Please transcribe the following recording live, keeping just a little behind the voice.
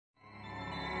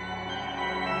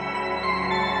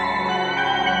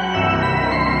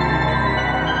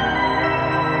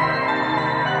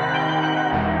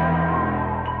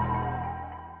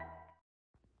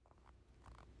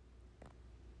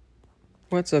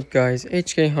What's up guys,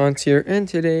 HK Hunts here, and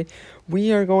today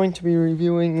we are going to be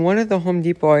reviewing one of the Home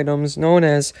Depot items known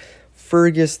as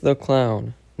Fergus the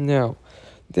Clown. Now,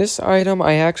 this item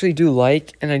I actually do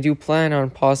like, and I do plan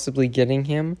on possibly getting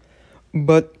him,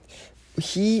 but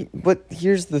here's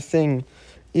the thing,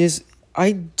 is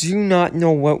I do not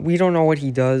know we don't know what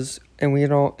he does, and we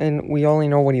only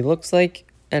know what he looks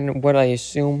like, and what I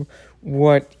assume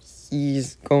what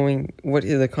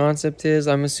the concept is.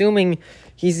 I'm assuming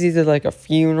he's either like a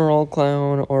funeral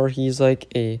clown or he's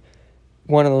like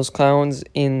one of those clowns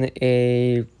in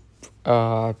a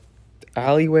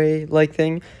alleyway like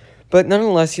thing. But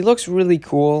nonetheless, he looks really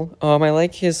cool. I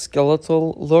like his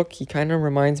skeletal look. He kind of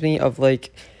reminds me of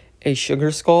like a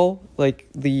sugar skull, like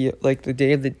the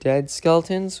Day of the Dead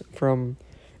skeletons from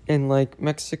in like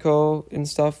Mexico and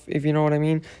stuff, if you know what I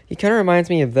mean. He kind of reminds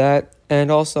me of that, and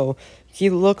also he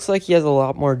looks like he has a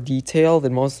lot more detail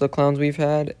than most of the clowns we've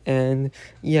had, and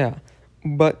yeah.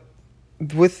 But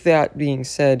with that being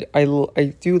said, I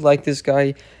do like this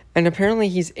guy, and apparently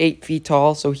he's 8 feet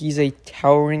tall, so he's a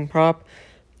towering prop,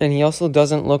 and he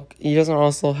doesn't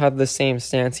also have the same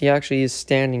stance. He actually is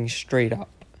standing straight up.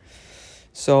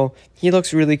 So he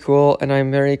looks really cool, and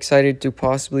I'm very excited to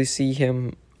possibly see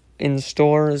him in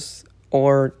stores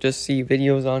or just see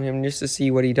videos on him just to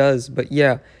see what he does. But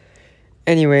yeah,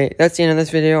 anyway, that's the end of this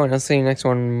video, and I'll see you next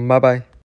one. Bye bye.